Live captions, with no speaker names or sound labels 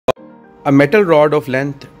A metal rod of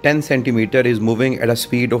length 10 centimeter is moving at a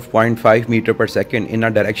speed of 0.5 meter per second in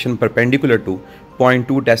a direction perpendicular to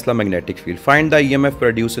 0.2 Tesla magnetic field. Find the EMF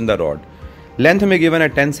produced in the rod. Length हमें given है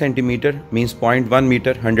 10 centimetre means 0.1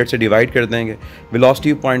 metre, 100 से divide कर देंगे.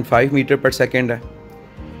 Velocity 0.5 metre पर second है.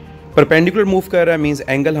 Perpendicular move कर रहा है मीन्स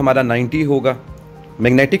एंगल हमारा 90 होगा.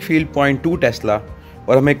 मैग्नेटिक फील्ड 0.2 टेस्ला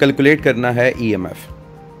और हमें कैलकुलेट करना है EMF.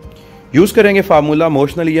 यूज़ करेंगे फार्मूला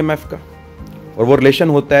मोशनल EMF का और वो रिलेशन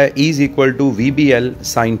होता है E = VBL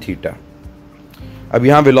sin थीटा. अब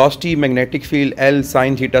यहाँ velocity, magnetic field, L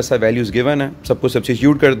sin theta सा वैल्यूज़ गिवन है, सबको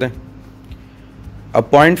सब्स्टिट्यूट कर दें. अब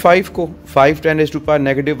 0.5 को 5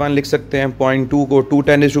 10⁻⁻1 लिख सकते हैं, 0.2 को 2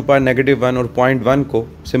 10⁻⁻1 और 0.1 को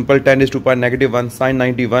सिंपल 10⁻⁻1 sin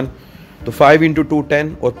 91. तो 5 × 2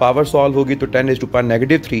 10 और पावर सॉल्व होगी तो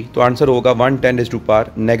 10⁻⁻3, तो आंसर होगा 1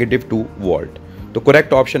 10⁻⁻2 वोल्ट. तो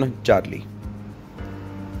करेक्ट ऑप्शन है चार्ली.